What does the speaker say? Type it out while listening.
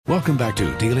Welcome back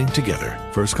to Dealing Together.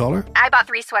 First caller? I bought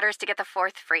 3 sweaters to get the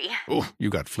 4th free. Oh, you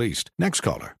got fleeced. Next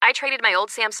caller? I traded my old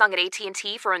Samsung at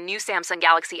AT&T for a new Samsung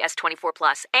Galaxy S24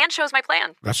 Plus and chose my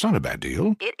plan. That's not a bad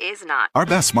deal. It is not. Our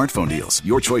best smartphone deals.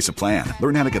 Your choice of plan.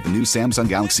 Learn how to get the new Samsung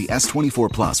Galaxy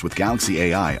S24 Plus with Galaxy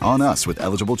AI on us with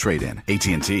eligible trade-in.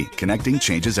 AT&T. Connecting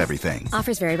changes everything.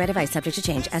 Offers vary by device. Subject to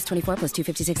change. S24 plus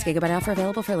 256 gigabyte offer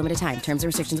available for a limited time. Terms and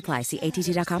restrictions apply. See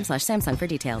att.com/Samsung for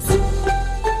details.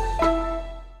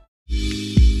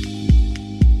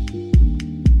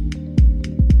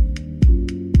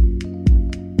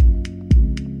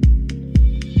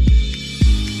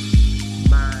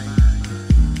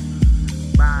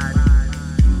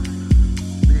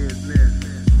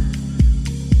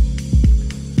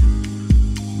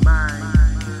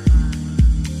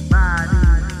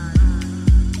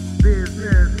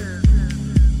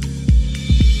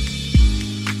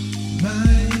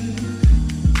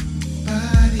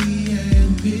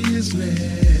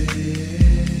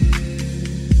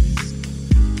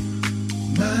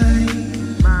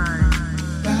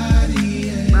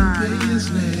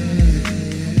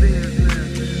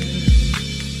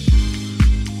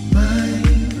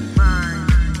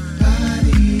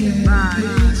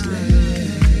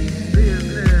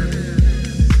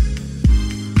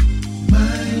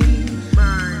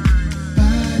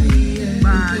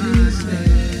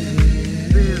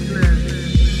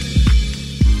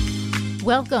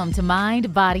 Welcome to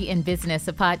Mind, Body, and Business,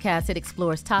 a podcast that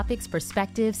explores topics,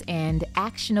 perspectives, and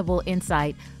actionable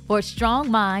insight for a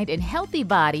strong mind and healthy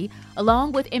body,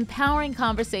 along with empowering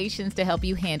conversations to help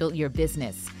you handle your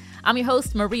business. I'm your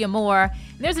host, Maria Moore.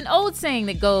 There's an old saying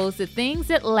that goes, the things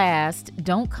that last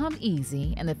don't come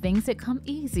easy, and the things that come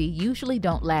easy usually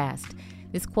don't last.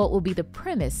 This quote will be the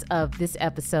premise of this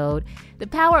episode. The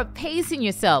power of pacing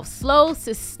yourself, slow,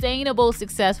 sustainable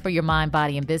success for your mind,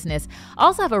 body, and business. I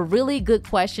also have a really good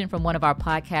question from one of our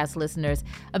podcast listeners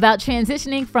about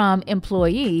transitioning from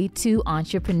employee to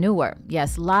entrepreneur.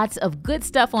 Yes, lots of good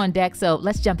stuff on deck, so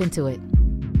let's jump into it.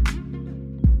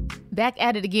 Back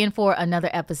at it again for another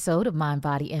episode of Mind,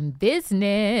 Body, and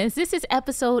Business. This is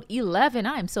episode 11.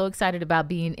 I am so excited about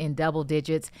being in double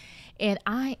digits, and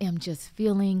I am just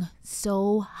feeling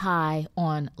so high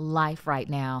on life right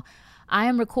now. I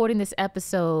am recording this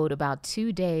episode about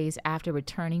 2 days after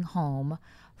returning home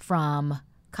from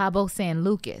Cabo San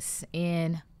Lucas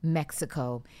in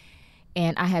Mexico.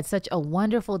 And I had such a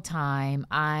wonderful time.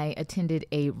 I attended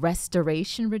a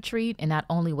restoration retreat, and not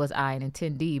only was I an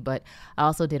attendee, but I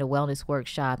also did a wellness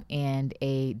workshop and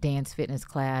a dance fitness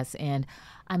class. And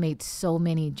I made so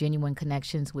many genuine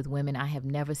connections with women I have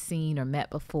never seen or met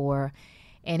before.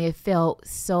 And it felt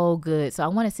so good. So I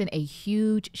want to send a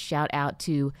huge shout out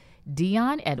to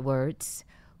Dion Edwards,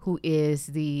 who is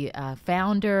the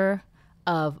founder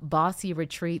of Bossy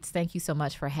Retreats. Thank you so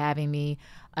much for having me.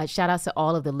 Shout out to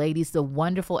all of the ladies, the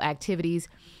wonderful activities.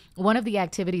 One of the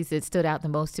activities that stood out the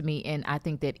most to me, and I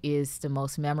think that is the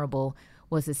most memorable,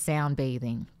 was the sound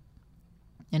bathing.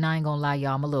 And I ain't gonna lie,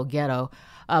 y'all, I'm a little ghetto.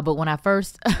 But when I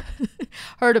first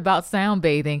heard about sound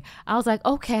bathing, I was like,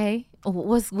 okay,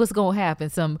 what's gonna happen?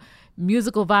 Some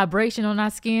musical vibration on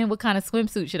our skin? What kind of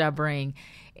swimsuit should I bring?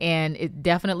 And it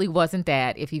definitely wasn't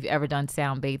that. If you've ever done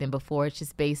sound bathing before, it's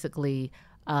just basically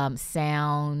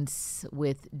sounds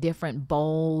with different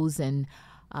bowls and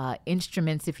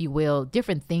instruments, if you will,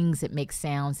 different things that make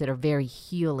sounds that are very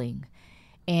healing.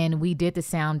 And we did the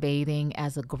sound bathing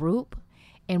as a group,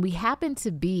 and we happened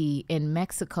to be in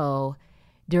Mexico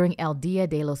during El Dia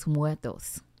de los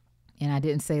Muertos. And I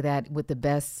didn't say that with the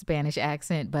best Spanish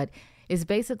accent, but it's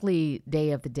basically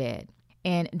Day of the Dead.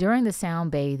 And during the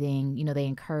sound bathing, you know, they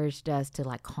encouraged us to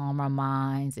like calm our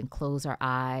minds and close our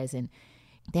eyes. And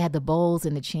they had the bowls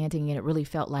and the chanting, and it really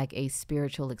felt like a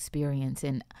spiritual experience.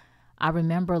 And I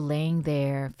remember laying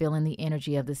there, feeling the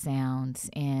energy of the sounds,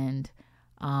 and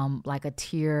like a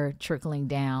tear trickling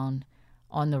down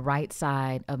on the right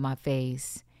side of my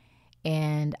face.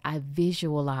 And I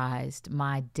visualized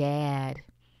my dad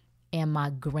and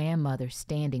my grandmother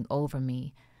standing over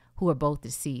me, who are both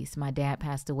deceased. My dad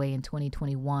passed away in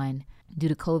 2021 due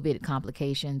to COVID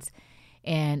complications.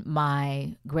 And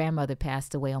my grandmother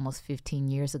passed away almost 15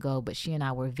 years ago, but she and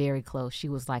I were very close. She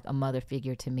was like a mother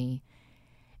figure to me.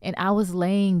 And I was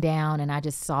laying down and I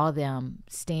just saw them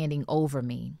standing over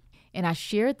me. And I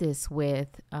shared this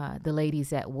with the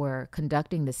ladies that were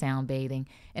conducting the sound bathing.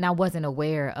 And I wasn't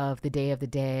aware of the Day of the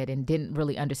Dead and didn't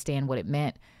really understand what it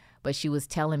meant. But she was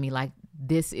telling me, like,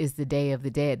 this is the Day of the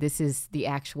Dead. This is the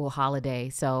actual holiday.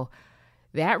 So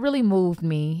that really moved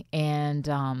me. And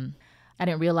I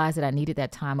didn't realize that I needed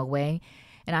that time away.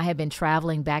 And I had been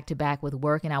traveling back to back with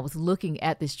work, and I was looking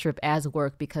at this trip as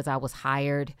work because I was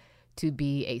hired to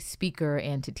be a speaker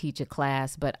and to teach a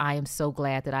class. But I am so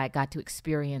glad that I got to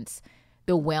experience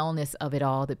the wellness of it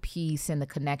all, the peace and the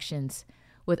connections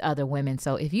with other women.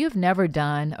 So if you've never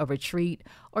done a retreat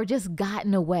or just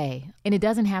gotten away, and it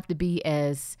doesn't have to be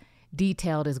as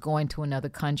detailed as going to another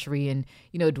country and,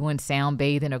 doing sound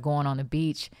bathing or going on the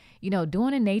beach,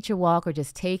 doing a nature walk or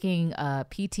just taking a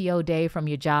PTO day from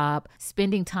your job,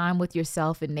 spending time with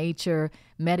yourself in nature,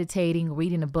 meditating,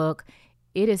 reading a book,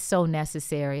 it is so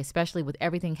necessary, especially with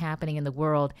everything happening in the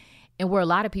world and where a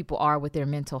lot of people are with their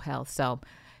mental health. So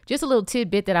just a little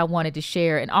tidbit that I wanted to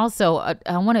share. And also,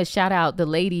 I want to shout out the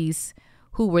ladies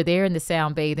who were there in the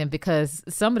sound bathing, because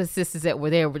some of the sisters that were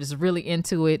there were just really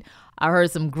into it. I heard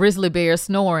some grizzly bears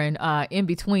snoring in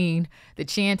between the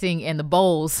chanting and the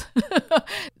bowls.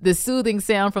 The soothing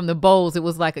sound from the bowls, it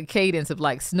was like a cadence of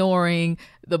like snoring,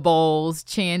 the bowls,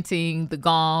 chanting, the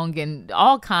gong, and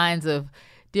all kinds of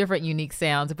different unique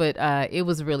sounds. But it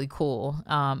was really cool.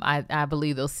 I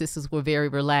believe those sisters were very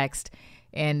relaxed,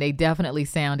 and they definitely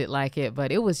sounded like it,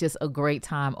 but it was just a great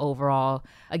time overall.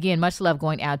 Again, much love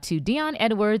going out to Dion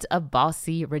Edwards of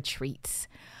Bossy Retreats.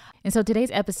 And so today's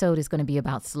episode is going to be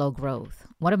about slow growth.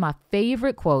 One of my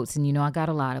favorite quotes, and I got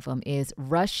a lot of them, is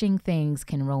rushing things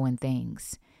can ruin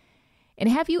things. And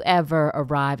have you ever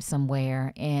arrived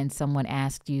somewhere and someone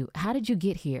asked you, how did you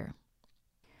get here?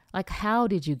 Like, how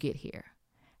did you get here?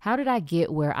 How did I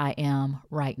get where I am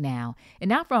right now? And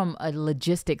not from a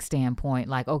logistic standpoint,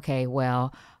 like, okay,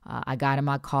 well, I got in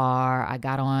my car, I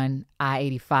got on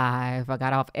I-85, I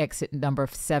got off exit number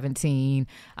 17,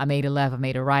 I made a left, I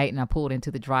made a right, and I pulled into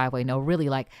the driveway. No, really,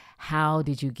 like, how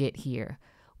did you get here?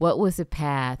 What was the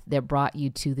path that brought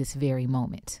you to this very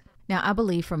moment? Now, I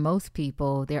believe for most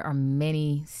people, there are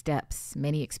many steps,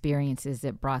 many experiences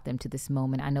that brought them to this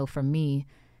moment. I know for me,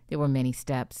 there were many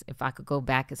steps. If I could go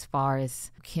back as far as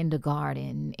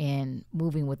kindergarten and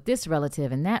moving with this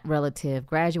relative and that relative,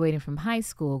 graduating from high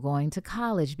school, going to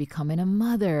college, becoming a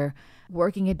mother,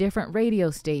 working at different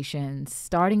radio stations,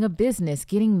 starting a business,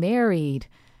 getting married,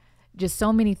 just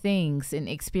so many things and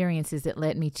experiences that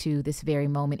led me to this very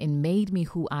moment and made me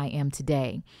who I am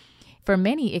today. For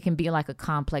many, it can be like a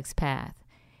complex path.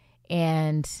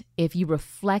 And if you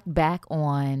reflect back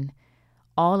on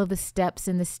all of the steps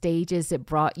and the stages that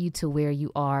brought you to where you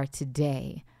are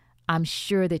today, I'm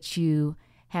sure that you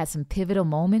had some pivotal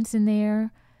moments in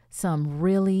there, some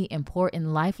really important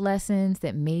life lessons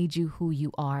that made you who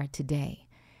you are today.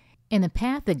 And the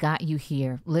path that got you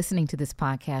here, listening to this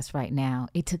podcast right now,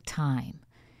 it took time.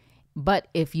 But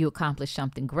if you accomplished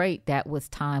something great, that was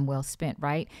time well spent,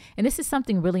 right? And this is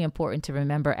something really important to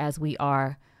remember as we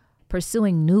are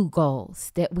pursuing new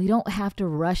goals, that we don't have to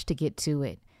rush to get to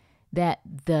it. That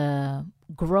the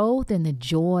growth and the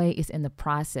joy is in the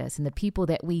process and the people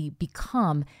that we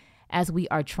become as we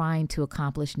are trying to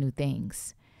accomplish new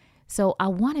things. So I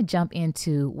want to jump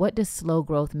into, what does slow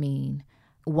growth mean?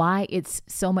 Why it's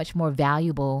so much more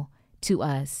valuable to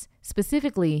us,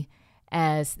 specifically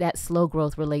as that slow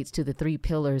growth relates to the 3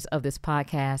 pillars of this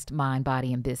podcast, mind,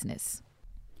 body, and business.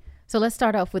 So let's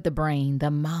start off with the brain,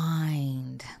 the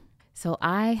mind. So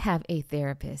I have a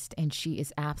therapist, and she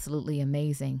is absolutely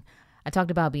amazing. I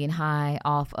talked about being high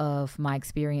off of my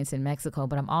experience in Mexico,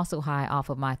 but I'm also high off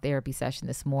of my therapy session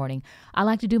this morning. I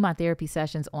like to do my therapy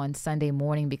sessions on Sunday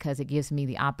morning because it gives me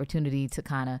the opportunity to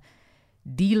kind of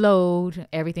deload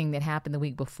everything that happened the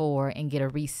week before and get a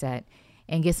reset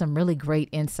and get some really great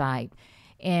insight.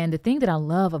 And the thing that I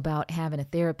love about having a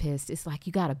therapist is like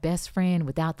you got a best friend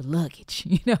without the luggage,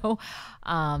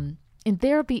 And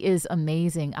therapy is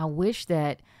amazing. I wish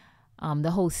that the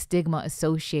whole stigma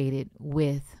associated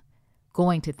with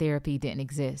going to therapy didn't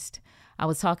exist. I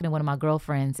was talking to one of my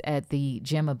girlfriends at the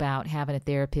gym about having a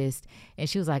therapist, and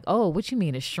she was like, oh, what you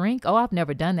mean, a shrink? Oh, I've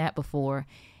never done that before.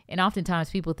 And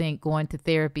oftentimes people think going to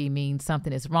therapy means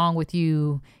something is wrong with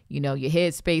you. Your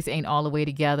headspace ain't all the way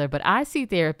together. But I see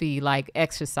therapy like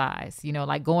exercise,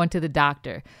 like going to the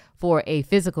doctor for a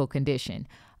physical condition.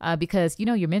 Because,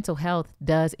 your mental health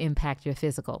does impact your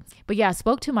physical. But yeah, I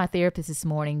spoke to my therapist this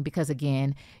morning because,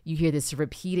 again, you hear this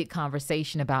repeated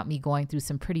conversation about me going through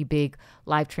some pretty big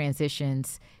life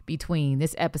transitions between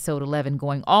this episode 11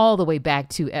 going all the way back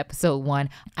to episode 1.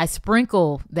 I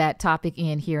sprinkle that topic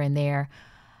in here and there.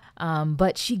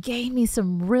 But she gave me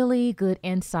some really good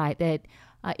insight that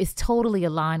is totally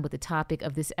aligned with the topic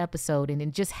of this episode. And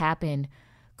it just happened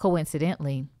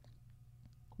coincidentally.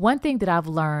 One thing that I've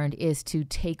learned is to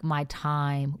take my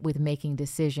time with making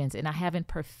decisions, and I haven't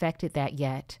perfected that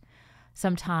yet.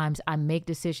 Sometimes I make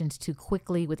decisions too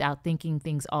quickly without thinking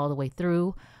things all the way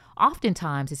through.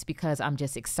 oftentimes it's because I'm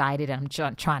just excited and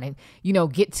I'm trying to,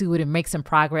 get to it and make some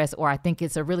progress, or I think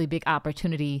it's a really big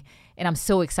opportunity and I'm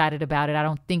so excited about it. I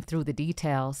don't think through the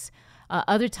details.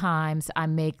 Other times I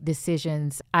make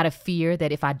decisions out of fear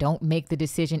that if I don't make the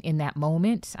decision in that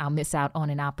moment, I'll miss out on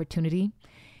an opportunity.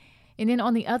 And then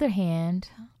on the other hand,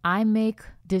 I make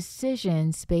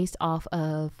decisions based off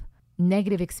of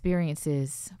negative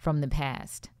experiences from the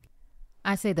past.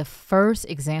 I say the first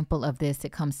example of this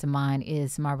that comes to mind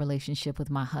is my relationship with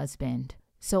my husband.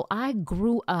 So I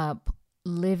grew up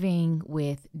living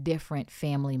with different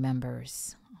family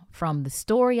members. From the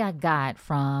story I got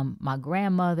from my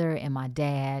grandmother and my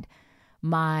dad,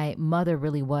 my mother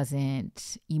really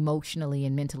wasn't emotionally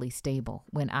and mentally stable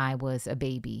when I was a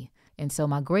baby. And so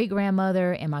my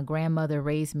great-grandmother and my grandmother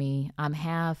raised me. I'm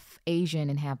half Asian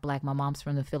and half Black. My mom's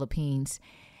from the Philippines.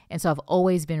 And so I've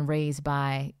always been raised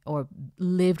by or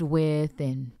lived with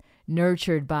and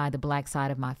nurtured by the Black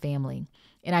side of my family.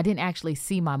 And I didn't actually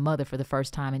see my mother for the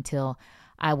first time until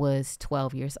I was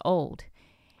 12 years old.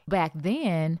 Back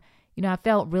then, I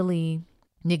felt really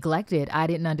neglected. I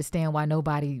didn't understand why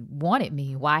nobody wanted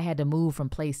me, why I had to move from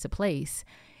place to place.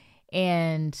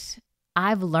 And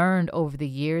I've learned over the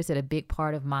years that a big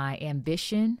part of my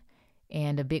ambition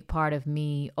and a big part of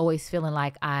me always feeling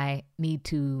like I need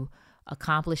to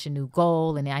accomplish a new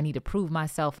goal and I need to prove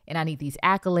myself and I need these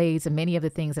accolades and many of the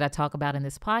things that I talk about in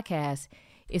this podcast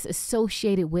is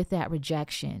associated with that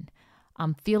rejection.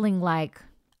 I'm feeling like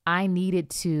I needed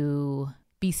to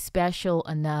be special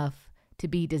enough to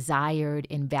be desired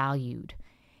and valued.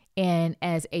 And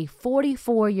as a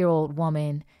 44-year-old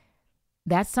woman,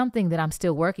 that's something that I'm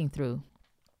still working through.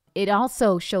 It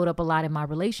also showed up a lot in my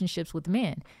relationships with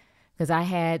men because I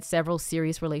had several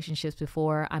serious relationships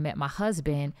before I met my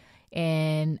husband,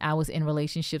 and I was in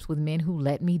relationships with men who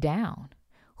let me down,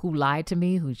 who lied to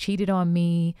me, who cheated on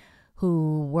me,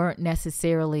 who weren't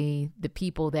necessarily the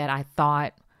people that I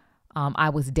thought I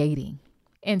was dating.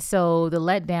 And so the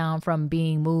letdown from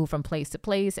being moved from place to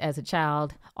place as a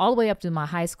child all the way up to my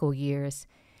high school years,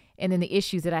 and then the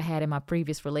issues that I had in my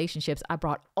previous relationships, I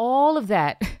brought all of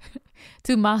that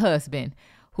to my husband,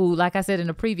 who, like I said in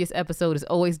a previous episode, is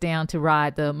always down to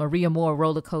ride the Maria Moore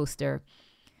roller coaster.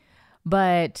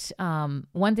 But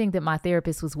one thing that my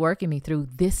therapist was working me through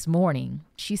this morning,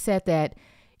 she said that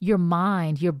your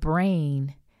mind, your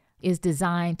brain is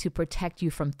designed to protect you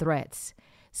from threats.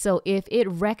 So if it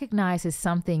recognizes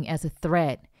something as a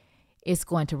threat, it's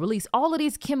going to release all of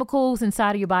these chemicals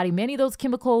inside of your body. Many of those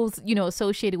chemicals,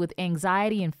 associated with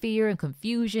anxiety and fear and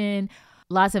confusion,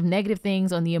 lots of negative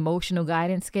things on the emotional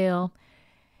guidance scale.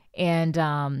 And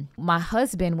my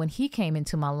husband, when he came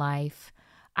into my life,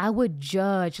 I would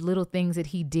judge little things that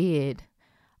he did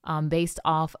based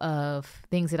off of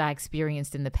things that I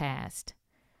experienced in the past.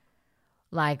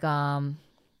 Like,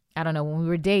 I don't know, when we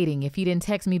were dating, if he didn't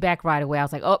text me back right away, I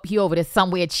was like, oh, he over there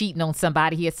somewhere cheating on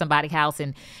somebody. He at somebody's house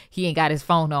and he ain't got his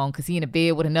phone on because he in a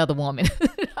bed with another woman.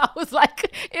 I was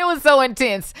like, it was so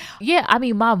intense. Yeah, I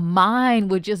mean, my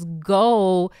mind would just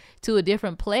go to a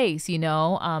different place,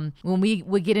 when we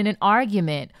would get in an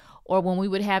argument or when we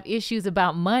would have issues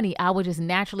about money, I would just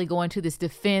naturally go into this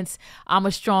defense. I'm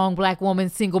a strong Black woman,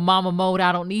 single mama mode.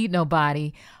 I don't need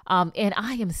nobody. And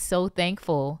I am so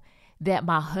thankful that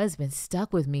my husband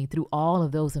stuck with me through all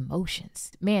of those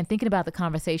emotions. Man, thinking about the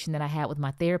conversation that I had with my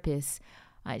therapist,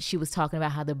 she was talking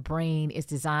about how the brain is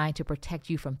designed to protect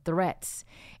you from threats.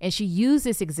 And she used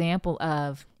this example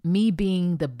of me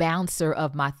being the bouncer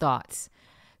of my thoughts.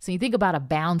 So you think about a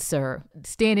bouncer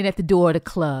standing at the door of the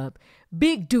club,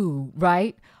 big dude,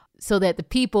 right? So that the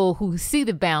people who see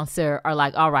the bouncer are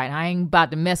like, all right, I ain't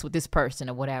about to mess with this person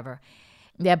or whatever.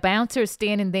 That bouncer is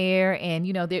standing there and,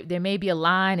 there may be a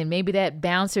line and maybe that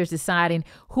bouncer is deciding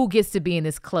who gets to be in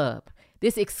this club,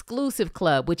 this exclusive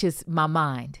club, which is my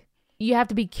mind. You have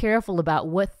to be careful about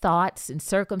what thoughts and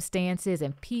circumstances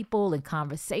and people and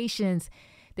conversations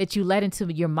that you let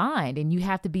into your mind. And you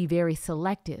have to be very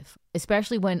selective,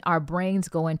 especially when our brains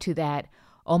go into that,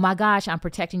 oh my gosh, I'm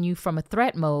protecting you from a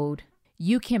threat mode.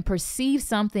 You can perceive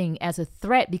something as a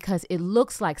threat because it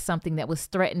looks like something that was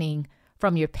threatening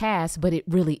from your past, but it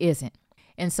really isn't.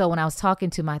 And so when I was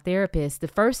talking to my therapist, the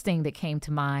first thing that came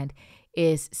to mind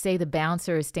is, say the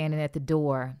bouncer is standing at the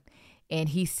door and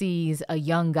he sees a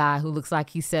young guy who looks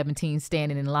like he's 17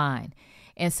 standing in line.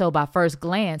 And so by first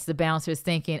glance, the bouncer is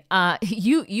thinking,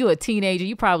 you a teenager,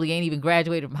 you probably ain't even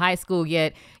graduated from high school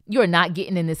yet. You're not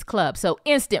getting in this club. So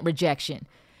instant rejection.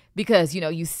 Because,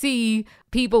 you see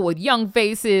people with young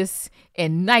faces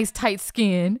and nice tight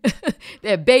skin,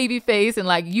 that baby face, and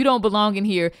like, you don't belong in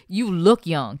here. You look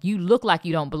young. You look like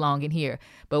you don't belong in here.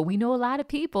 But we know a lot of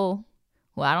people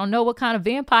Well, I don't know what kind of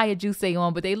vampire juice they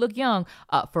on, but they look young.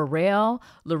 Pharrell,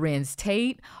 Lorenz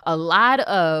Tate, a lot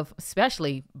of,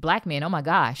 especially black men, oh my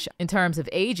gosh, in terms of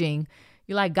aging,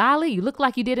 you're like, golly, you look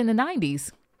like you did in the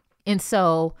 90s. And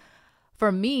so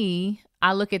for me,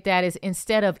 I look at that as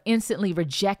instead of instantly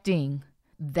rejecting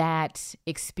that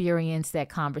experience, that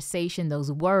conversation,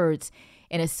 those words,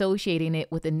 and associating it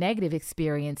with a negative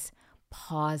experience,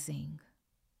 pausing,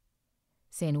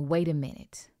 saying, wait a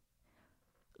minute.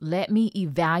 Let me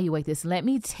evaluate this. Let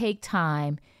me take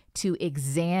time to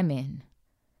examine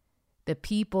the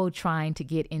people trying to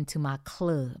get into my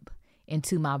club,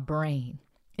 into my brain,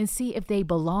 and see if they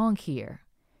belong here.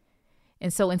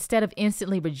 And so instead of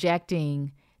instantly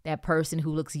rejecting that person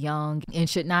who looks young and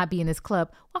should not be in this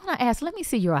club, why don't I ask, let me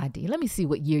see your ID. Let me see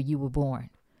what year you were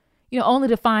born. Only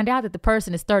to find out that the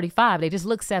person is 35. They just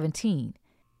look 17.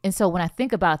 And so when I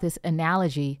think about this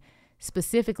analogy,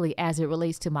 specifically as it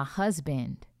relates to my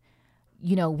husband,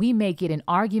 we may get in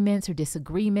arguments or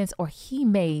disagreements, or he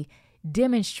may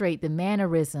demonstrate the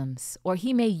mannerisms, or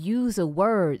he may use the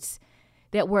words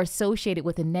that were associated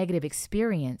with a negative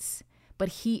experience, but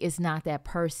he is not that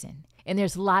person. And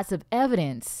there's lots of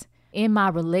evidence in my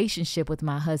relationship with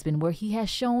my husband where he has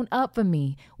shown up for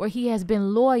me, where he has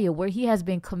been loyal, where he has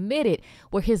been committed,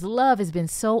 where his love has been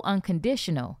so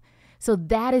unconditional. So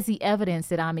that is the evidence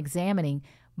that I'm examining.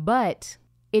 But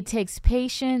it takes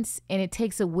patience and it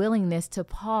takes a willingness to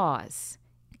pause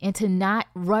and to not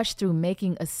rush through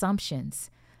making assumptions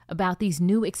about these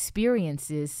new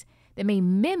experiences that may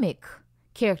mimic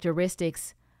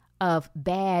characteristics of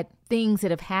bad things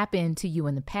that have happened to you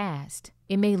in the past.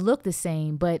 It may look the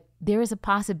same, but there is a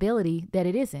possibility that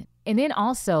it isn't. And then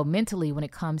also mentally, when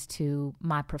it comes to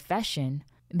my profession,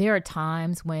 there are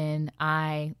times when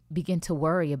I begin to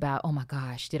worry about, oh my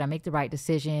gosh, did I make the right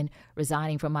decision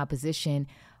resigning from my position?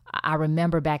 I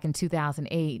remember back in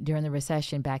 2008, during the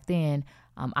recession back then,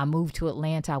 I moved to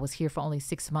Atlanta. I was here for only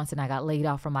 6 months and I got laid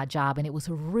off from my job. And it was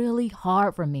really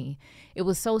hard for me. It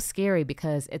was so scary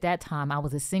because at that time I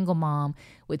was a single mom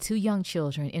with 2 young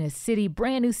children in a city,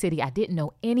 brand new city. I didn't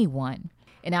know anyone.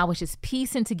 And I was just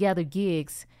piecing together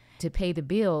gigs to pay the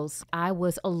bills. I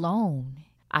was alone.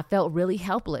 I felt really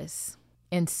helpless.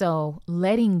 And so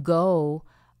letting go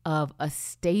of a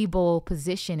stable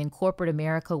position in corporate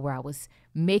America where I was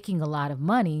making a lot of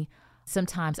money,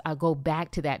 sometimes I go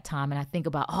back to that time and I think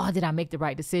about, oh, did I make the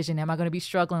right decision? Am I going to be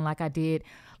struggling like I did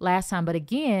last time? But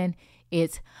again,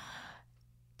 it's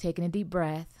taking a deep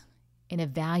breath and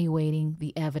evaluating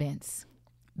the evidence.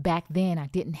 Back then, I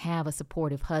didn't have a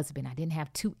supportive husband. I didn't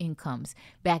have 2 incomes.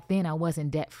 Back then, I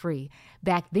wasn't debt-free.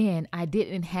 Back then, I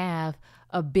didn't have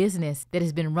a business that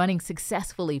has been running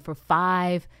successfully for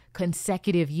 5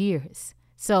 consecutive years.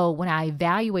 So when I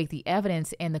evaluate the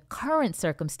evidence and the current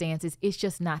circumstances, it's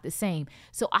just not the same.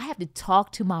 So I have to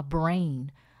talk to my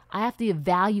brain. I have to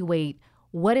evaluate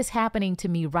what is happening to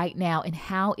me right now and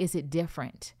how is it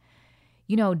different.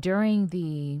 During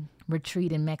the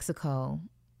retreat in Mexico,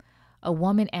 a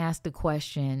woman asked a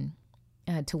question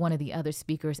to one of the other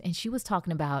speakers, and she was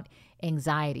talking about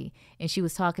anxiety. And she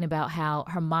was talking about how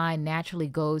her mind naturally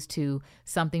goes to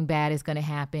something bad is going to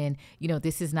happen.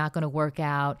 This is not going to work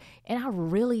out. And I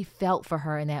really felt for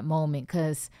her in that moment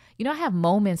because, I have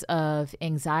moments of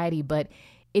anxiety, but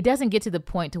it doesn't get to the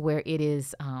point to where it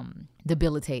is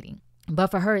debilitating. But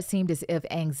for her, it seemed as if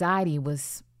anxiety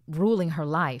was ruling her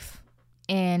life.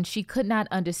 And she could not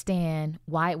understand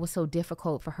why it was so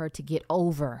difficult for her to get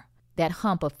over that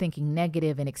hump of thinking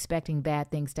negative and expecting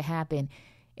bad things to happen.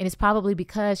 And it's probably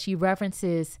because she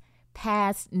references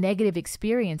past negative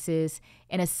experiences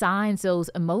and assigns those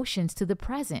emotions to the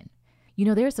present.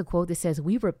 There's a quote that says,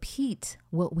 we repeat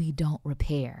what we don't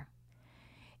repair.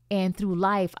 And through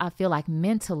life, I feel like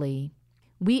mentally,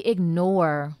 we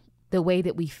ignore the way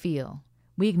that we feel.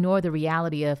 We ignore the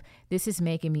reality of this is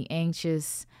making me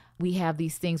anxious. We have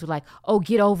these things like, oh,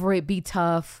 get over it, be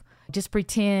tough. Just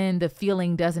pretend the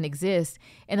feeling doesn't exist.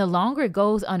 And the longer it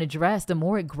goes unaddressed, the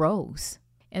more it grows.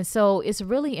 And so it's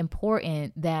really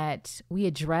important that we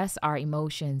address our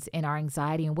emotions and our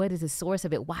anxiety and what is the source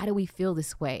of it? Why do we feel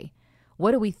this way?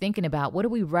 What are we thinking about? What are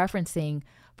we referencing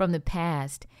from the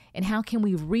past? And how can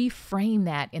we reframe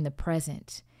that in the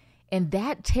present? And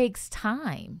that takes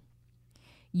time.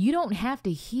 You don't have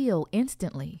to heal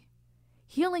instantly.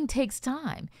 Healing takes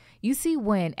time. You see,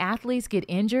 when athletes get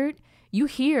injured, you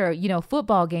hear,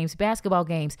 football games, basketball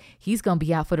games, he's going to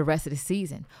be out for the rest of the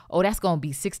season. Oh, that's going to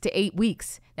be 6 to 8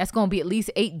 weeks. That's going to be at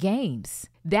least 8 games.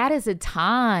 That is a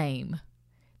time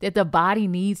that the body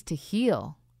needs to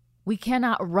heal. We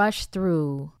cannot rush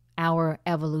through our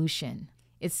evolution.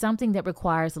 It's something that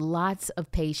requires lots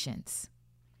of patience.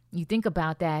 You think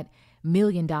about that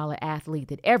multi-million-dollar athlete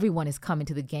that everyone is coming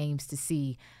to the games to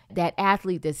see, that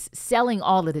athlete that's selling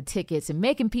all of the tickets and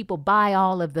making people buy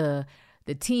all of the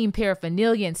team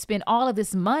paraphernalia and spend all of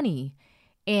this money.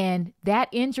 And that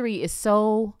injury is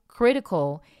so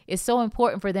critical, it's so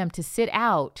important for them to sit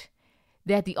out,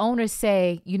 that the owners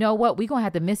say, you know what, we're going to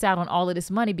have to miss out on all of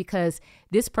this money because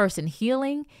this person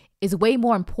healing is way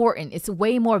more important. It's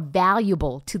way more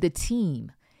valuable to the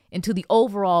team and to the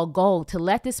overall goal to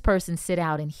let this person sit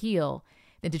out and heal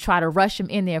than to try to rush them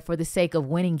in there for the sake of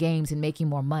winning games and making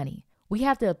more money. We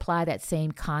have to apply that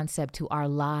same concept to our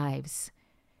lives.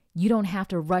 You don't have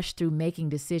to rush through making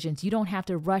decisions. You don't have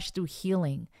to rush through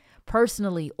healing,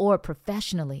 personally or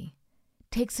professionally.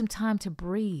 Take some time to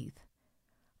breathe.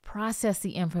 Process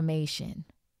the information.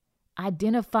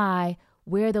 Identify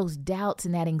where those doubts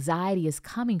and that anxiety is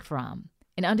coming from.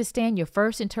 And understand your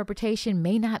first interpretation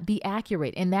may not be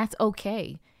accurate, and that's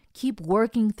okay. Keep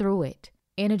working through it.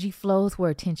 Energy flows where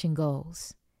attention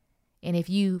goes. And if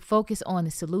you focus on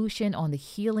the solution, on the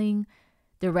healing,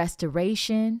 the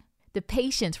restoration, the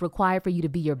patience required for you to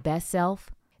be your best self,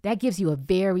 that gives you a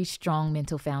very strong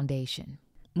mental foundation.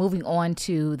 Moving on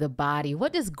to the body,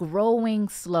 what does growing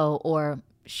slow or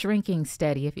shrinking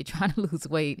steady, if you're trying to lose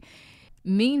weight,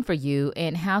 mean for you,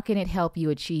 and how can it help you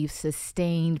achieve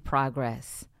sustained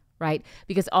progress, right?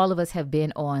 Because all of us have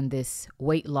been on this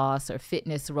weight loss or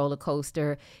fitness roller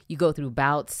coaster. You go through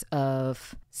bouts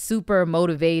of super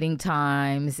motivating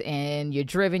times and you're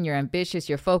driven, you're ambitious,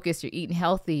 you're focused, you're eating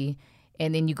healthy.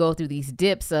 And then you go through these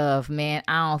dips of, man,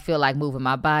 I don't feel like moving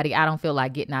my body. I don't feel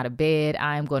like getting out of bed.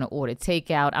 I'm going to order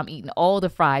takeout. I'm eating all the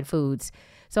fried foods.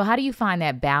 So how do you find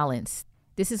that balance?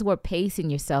 This is where pacing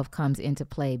yourself comes into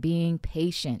play, being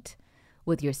patient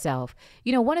with yourself.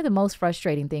 You know, one of the most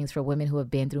frustrating things for women who have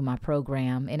been through my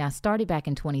program, and I started back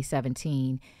in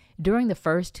 2017, during the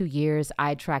first 2 years,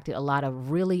 I attracted a lot of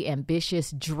really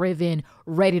ambitious, driven,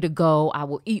 ready to go. I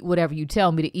will eat whatever you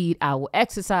tell me to eat. I will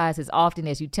exercise as often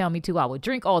as you tell me to. I will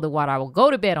drink all the water. I will go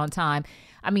to bed on time.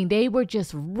 I mean, they were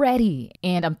just ready.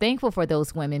 And I'm thankful for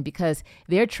those women because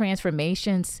their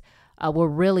transformations were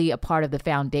really a part of the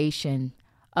foundation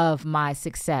of my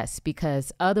success,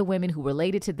 because other women who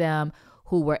related to them,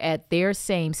 who were at their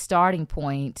same starting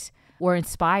point, were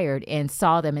inspired and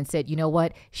saw them and said, you know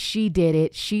what, she did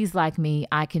it. She's like me.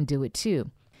 I can do it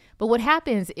too. But what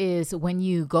happens is when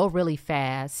you go really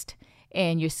fast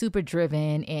and you're super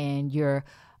driven and you're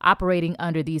operating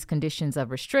under these conditions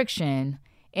of restriction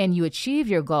and you achieve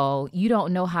your goal, you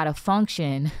don't know how to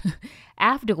function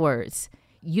afterwards.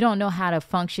 You don't know how to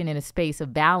function in a space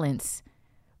of balance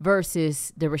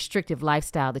versus the restrictive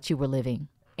lifestyle that you were living.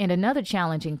 And another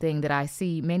challenging thing that I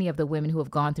see many of the women who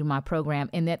have gone through my program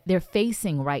and that they're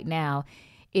facing right now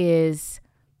is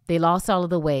they lost all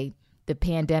of the weight, the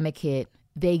pandemic hit,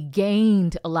 they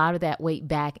gained a lot of that weight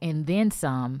back and then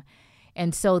some.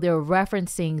 And so they're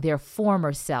referencing their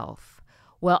former self.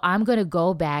 Well, I'm going to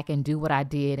go back and do what I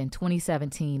did in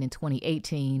 2017 and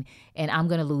 2018, and I'm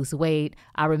going to lose weight.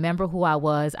 I remember who I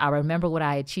was. I remember what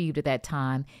I achieved at that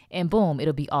time, and boom,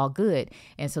 it'll be all good.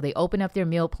 And so they open up their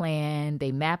meal plan,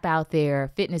 they map out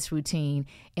their fitness routine,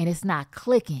 and it's not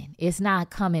clicking. It's not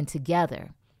coming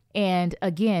together. And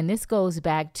again, this goes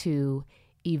back to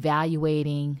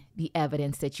evaluating the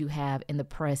evidence that you have in the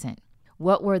present.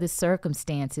 What were the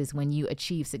circumstances when you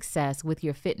achieved success with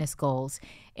your fitness goals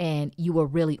and you were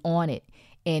really on it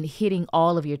and hitting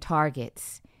all of your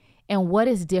targets? And what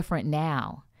is different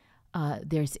now?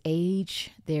 There's age,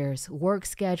 there's work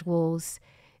schedules,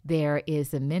 there is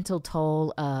the mental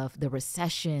toll of the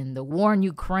recession, the war in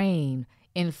Ukraine,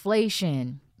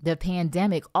 inflation, the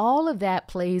pandemic. All of that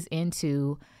plays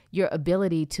into your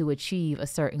ability to achieve a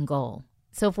certain goal.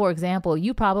 So, for example,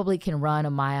 you probably can run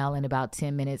a mile in about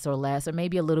 10 minutes or less, or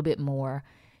maybe a little bit more,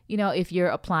 you know, if you're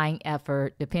applying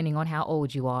effort, depending on how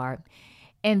old you are.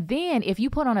 And then if you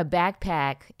put on a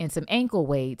backpack and some ankle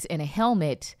weights and a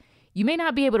helmet, you may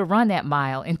not be able to run that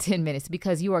mile in 10 minutes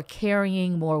because you are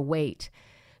carrying more weight.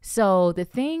 So the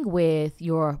thing with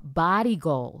your body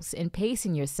goals and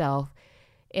pacing yourself,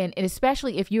 and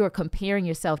especially if you are comparing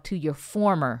yourself to your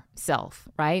former self,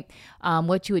 right?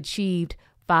 What you achieved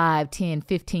 5, 10,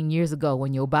 15 years ago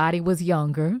when your body was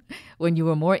younger, when you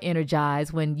were more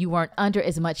energized, when you weren't under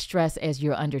as much stress as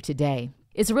you're under today.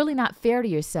 It's really not fair to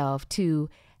yourself to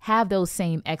have those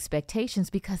same expectations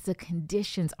because the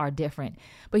conditions are different.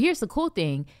 But here's the cool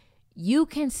thing. You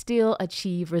can still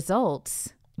achieve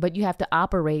results, but you have to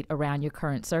operate around your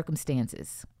current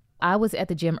circumstances. I was at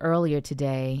the gym earlier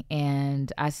today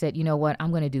and I said, you know what?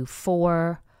 I'm going to do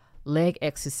 4 leg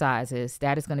exercises.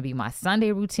 That is going to be my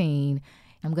Sunday routine.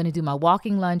 I'm going to do my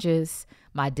walking lunges,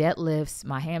 my deadlifts,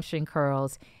 my hamstring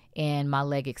curls, and my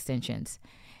leg extensions.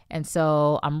 And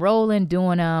so I'm rolling,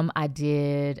 doing them. I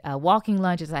did walking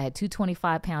lunges. I had 2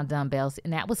 25-pound dumbbells,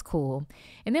 and that was cool.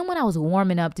 And then when I was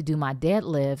warming up to do my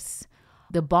deadlifts,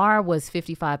 the bar was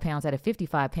 55 pounds at a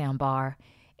 55-pound bar.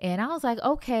 And I was like,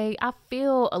 okay, I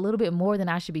feel a little bit more than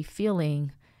I should be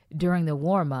feeling during the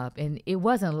warm-up. And it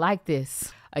wasn't like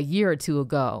this a year or two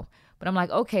ago. But I'm like,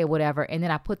 okay, whatever. And then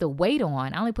I put the weight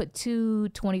on. I only put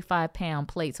 2 25-pound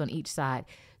plates on each side.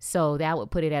 So that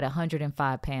would put it at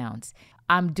 105 pounds.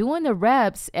 I'm doing the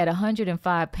reps at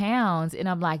 105 pounds, and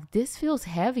I'm like, this feels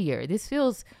heavier. This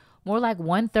feels more like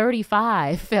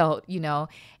 135 felt, and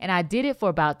I did it for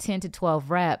about 10 to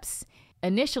 12 reps.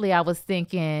 Initially, I was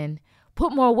thinking,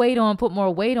 put more weight on.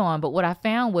 But what I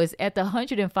found was at the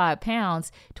 105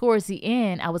 pounds, towards the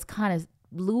end, I was kind of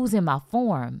losing my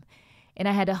form. And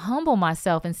I had to humble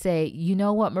myself and say, you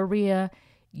know what, Maria,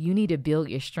 you need to build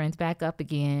your strength back up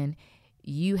again.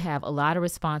 You have a lot of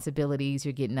responsibilities.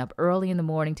 You're getting up early in the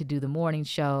morning to do the morning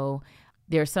show.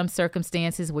 There are some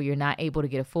circumstances where you're not able to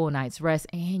get a full night's rest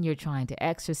and you're trying to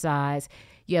exercise.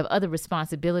 You have other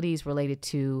responsibilities related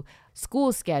to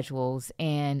school schedules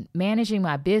and managing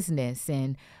my business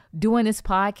and doing this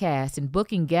podcast and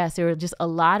booking guests. There are just a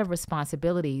lot of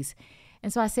responsibilities.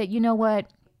 And so I said, you know what?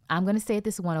 I'm going to stay at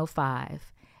this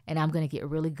 105 and I'm going to get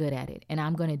really good at it. And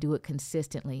I'm going to do it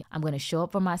consistently. I'm going to show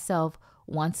up for myself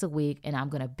once a week and I'm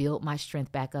going to build my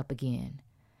strength back up again.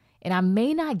 And I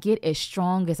may not get as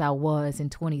strong as I was in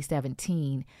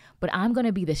 2017, but I'm going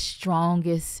to be the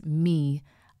strongest me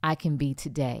I can be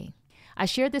today. I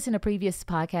shared this in a previous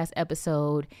podcast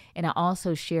episode, and I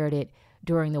also shared it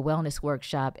during the wellness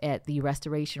workshop at the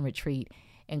Restoration Retreat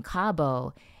in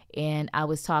Cabo. And I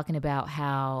was talking about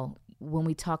how when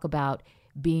we talk about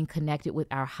being connected with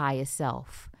our highest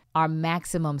self, our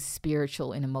maximum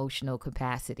spiritual and emotional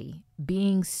capacity,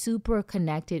 being super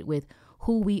connected with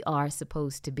who we are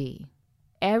supposed to be.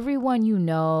 Everyone you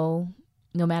know,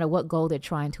 no matter what goal they're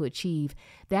trying to achieve,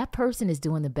 that person is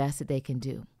doing the best that they can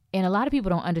do. And a lot of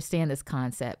people don't understand this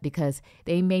concept because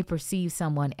they may perceive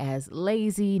someone as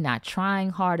lazy, not trying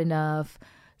hard enough,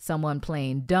 someone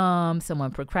playing dumb,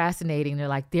 someone procrastinating. They're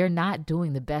like, they're not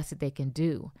doing the best that they can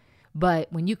do.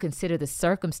 But when you consider the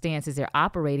circumstances they're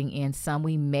operating in, some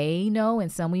we may know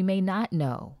and some we may not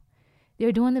know,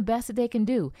 they're doing the best that they can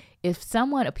do. If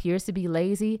someone appears to be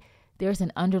lazy, there's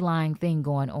an underlying thing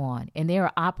going on, and they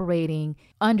are operating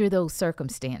under those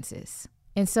circumstances.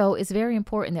 And so it's very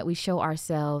important that we show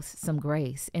ourselves some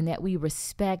grace and that we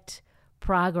respect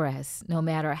progress, no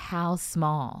matter how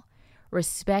small.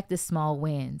 Respect the small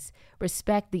wins.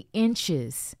 Respect the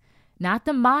inches, not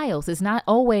the miles. It's not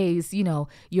always,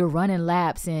 you're running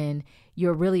laps and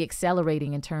you're really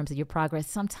accelerating in terms of your progress.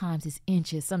 Sometimes it's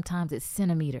inches, sometimes it's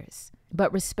centimeters.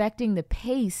 But respecting the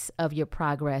pace of your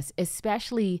progress,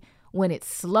 especially when it's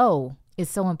slow, is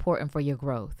so important for your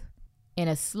growth. And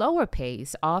a slower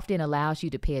pace often allows you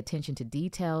to pay attention to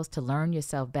details, to learn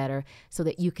yourself better so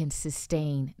that you can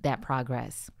sustain that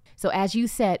progress. So as you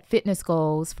set fitness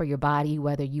goals for your body,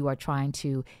 whether you are trying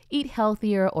to eat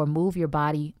healthier or move your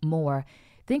body more,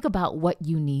 think about what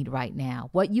you need right now,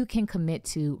 what you can commit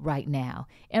to right now,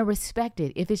 and respect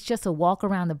it. If it's just a walk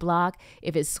around the block,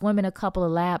 if it's swimming a couple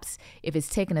of laps, if it's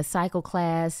taking a cycle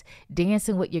class,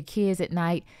 dancing with your kids at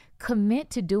night, commit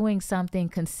to doing something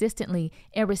consistently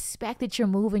and respect that you're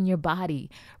moving your body.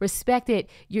 Respect that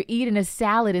you're eating a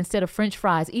salad instead of French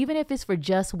fries, even if it's for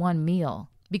just one meal.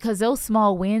 Because those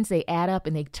small wins, they add up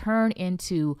and they turn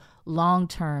into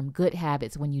long-term good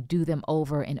habits when you do them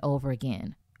over and over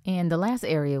again. And the last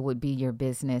area would be your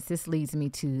business. This leads me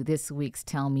to this week's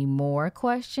Tell Me More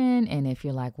question. And if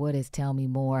you're like, what is Tell Me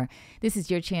More? This is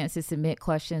your chance to submit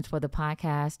questions for the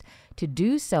podcast. To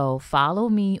do so, follow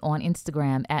me on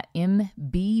Instagram at MBBPod.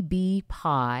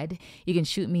 You can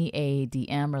shoot me a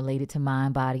DM related to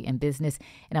mind, body, and business,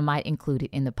 and I might include it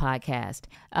in the podcast.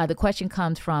 The question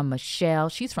comes from Michelle.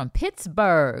 She's from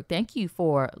Pittsburgh. Thank you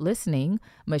for listening,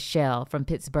 Michelle from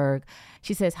Pittsburgh.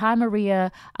 She says, hi,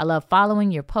 Maria. I love following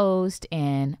your post,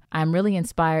 and I'm really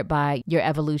inspired by your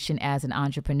evolution as an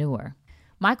entrepreneur.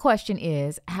 My question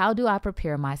is, how do I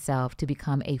prepare myself to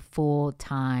become a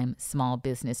full-time small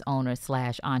business owner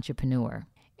 / entrepreneur?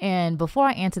 And before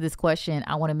I answer this question,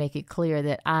 I want to make it clear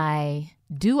that I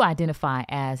do identify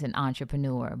as an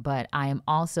entrepreneur, but I am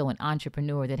also an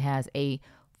entrepreneur that has a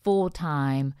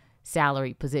full-time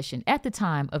salary position at the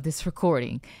time of this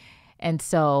recording. And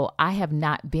so I have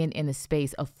not been in the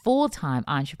space of full-time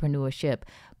entrepreneurship,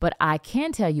 but I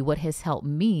can tell you what has helped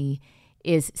me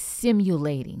is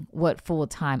simulating what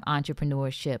full-time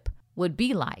entrepreneurship would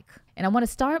be like. And I want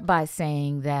to start by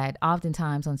saying that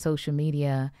oftentimes on social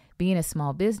media, being a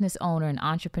small business owner, an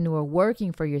entrepreneur,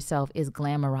 working for yourself is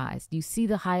glamorized. You see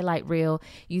the highlight reel.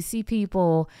 You see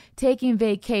people taking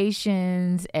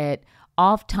vacations at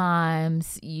off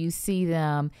times. You see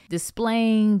them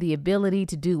displaying the ability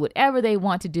to do whatever they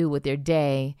want to do with their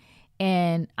day.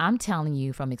 And I'm telling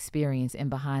you from experience and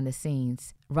behind the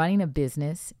scenes, running a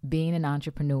business, being an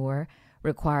entrepreneur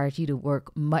requires you to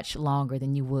work much longer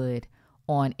than you would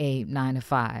on a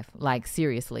 9-to-5, like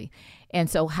seriously. And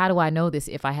so how do I know this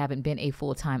if I haven't been a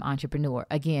full-time entrepreneur?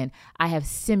 Again, I have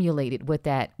simulated what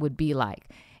that would be like.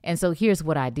 And so here's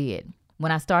what I did.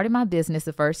 When I started my business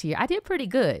the first year, I did pretty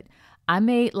good. I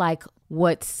made like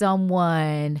what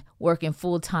someone working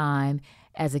full-time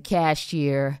as a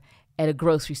cashier at a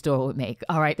grocery store would make.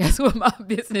 All right, that's what my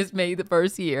business made the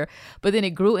first year. But then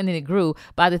it grew and then it grew.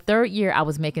 By the third year, I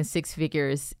was making six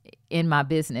figures in my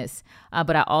business,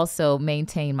 but I also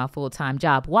maintained my full-time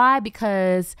job. Why?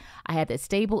 Because I had that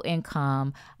stable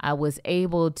income. I was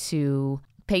able to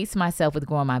pace myself with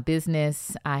growing my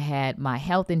business. I had my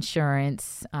health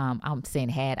insurance. I'm saying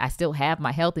had, I still have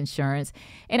my health insurance.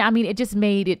 And I mean, it just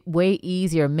made it way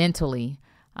easier mentally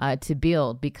to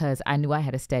build because I knew I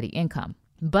had a steady income.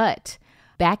 But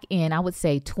back in, I would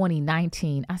say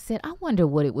 2019, I said, I wonder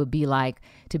what it would be like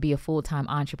to be a full-time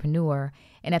entrepreneur.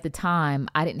 And at the time,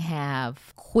 I didn't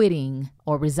have quitting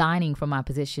or resigning from my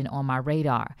position on my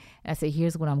radar. And I said,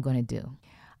 here's what I'm going to do.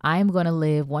 I am going to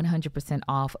live 100%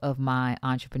 off of my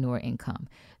entrepreneur income.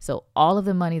 So all of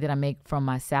the money that I make from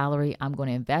my salary, I'm going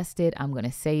to invest it. I'm going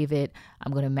to save it.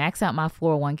 I'm going to max out my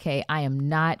 401k. I am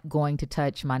not going to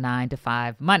touch my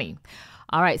 9-to-5 money.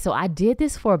 All right. So I did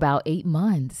this for about 8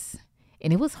 months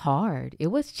and it was hard. It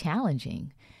was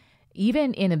challenging.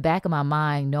 Even in the back of my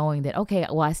mind, knowing that, okay,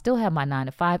 well, I still have my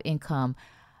 9-to-5 income.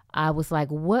 I was like,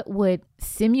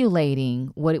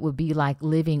 simulating what it would be like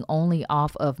living only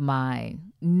off of my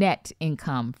net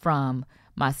income from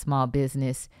my small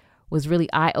business was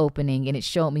really eye-opening, and it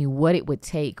showed me what it would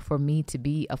take for me to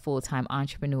be a full-time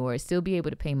entrepreneur, still be able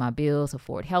to pay my bills,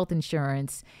 afford health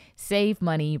insurance, save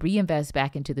money, reinvest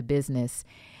back into the business.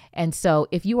 And so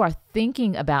if you are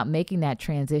thinking about making that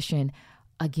transition,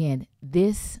 again,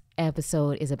 this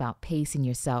episode is about pacing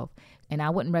yourself. And I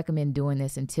wouldn't recommend doing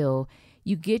this until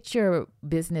you get your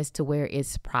business to where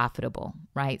it's profitable,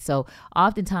 right? So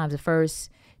oftentimes the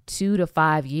first 2 to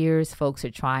 5 years, folks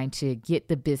are trying to get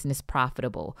the business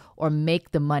profitable or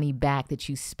make the money back that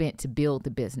you spent to build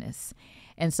the business.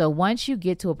 And so once you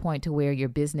get to a point to where your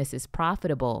business is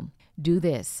profitable, do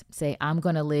this. Say, I'm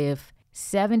going to live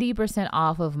 70%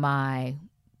 off of my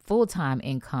full-time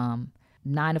income,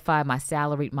 9-to-5, my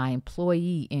salary, my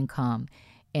employee income,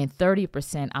 and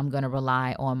 30% I'm going to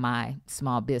rely on my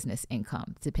small business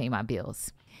income to pay my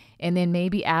bills. And then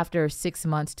maybe after 6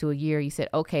 months to a year, you said,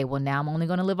 okay, well, now I'm only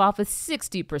going to live off of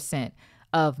 60%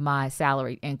 of my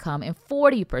salary income and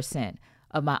 40%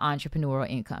 of my entrepreneurial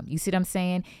income. You see what I'm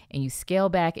saying? And you scale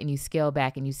back and you scale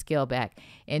back and you scale back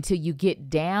until you get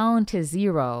down to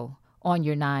zero on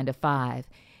your 9-to-5.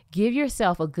 Give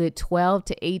yourself a good 12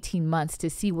 to 18 months to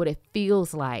see what it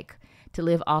feels like to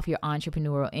live off your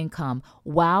entrepreneurial income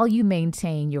while you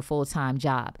maintain your full-time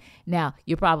job. Now,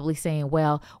 you're probably saying,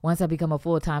 well, once I become a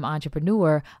full-time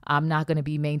entrepreneur, I'm not going to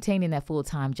be maintaining that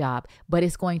full-time job, but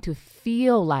it's going to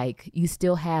feel like you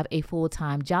still have a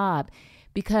full-time job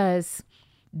because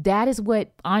that is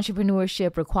what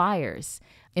entrepreneurship requires.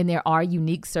 And there are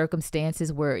unique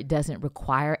circumstances where it doesn't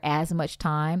require as much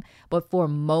time. But for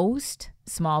most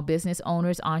small business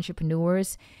owners,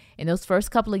 entrepreneurs, in those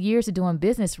first couple of years of doing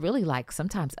business, really like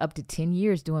sometimes up to 10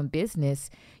 years doing business,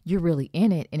 you're really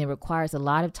in it and it requires a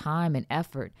lot of time and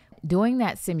effort. Doing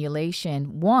that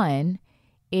simulation, one,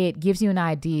 it gives you an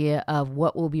idea of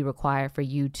what will be required for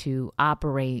you to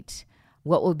operate,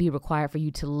 what will be required for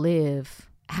you to live,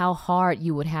 how hard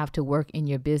you would have to work in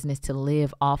your business to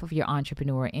live off of your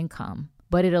entrepreneur income.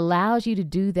 But it allows you to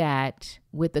do that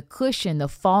with the cushion, the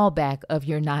fallback of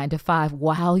your 9-to-5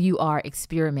 while you are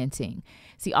experimenting.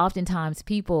 See, oftentimes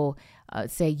people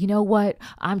say, you know what,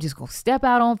 I'm just going to step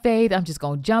out on faith. I'm just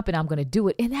going to jump and I'm going to do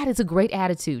it. And that is a great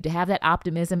attitude, to have that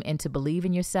optimism and to believe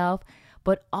in yourself.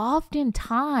 But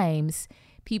oftentimes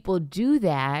people do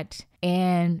that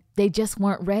and they just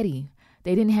weren't ready.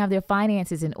 They didn't have their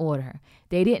finances in order.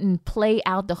 They didn't play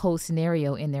out the whole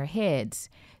scenario in their heads.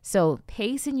 So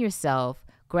pacing yourself,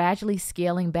 gradually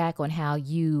scaling back on how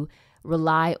you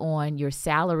rely on your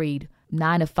salaried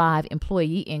 9-to-5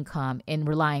 employee income and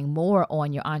relying more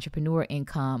on your entrepreneur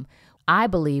income, I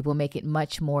believe will make it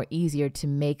much more easier to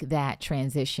make that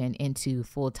transition into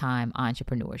full-time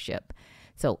entrepreneurship.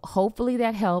 So hopefully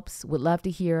that helps. Would love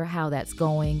to hear how that's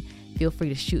going. Feel free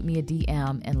to shoot me a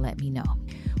DM and let me know.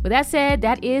 With that said,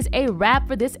 that is a wrap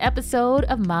for this episode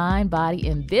of Mind, Body,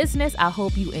 and Business. I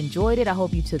hope you enjoyed it. I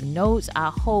hope you took notes. I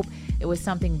hope it was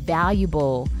something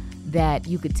valuable that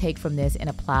you could take from this and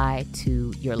apply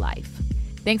to your life.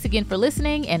 Thanks again for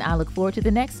listening, and I look forward to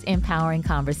the next empowering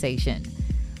conversation.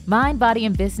 Mind, Body,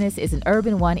 and Business is an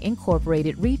Urban One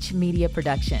Incorporated Reach Media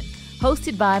production,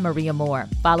 hosted by Maria Moore.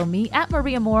 Follow me at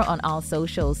Maria Moore on all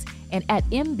socials and at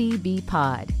MBB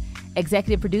Pod.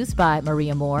 Executive produced by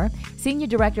Maria Moore, Senior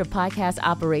Director of Podcast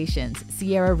Operations,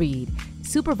 Sierra Reed,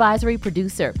 Supervisory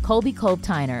Producer, Colby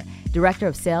Kolbteiner, Director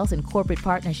of Sales and Corporate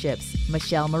Partnerships,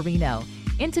 Michelle Marino,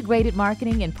 Integrated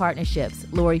Marketing and Partnerships,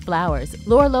 Lori Flowers,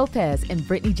 Laura Lopez, and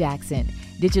Brittany Jackson,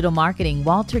 Digital Marketing,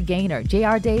 Walter Gaynor,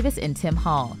 J.R. Davis, and Tim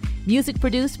Hall, Music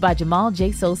produced by Jamal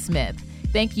J. Smith.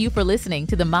 Thank you for listening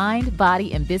to the Mind,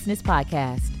 Body, and Business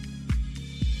Podcast.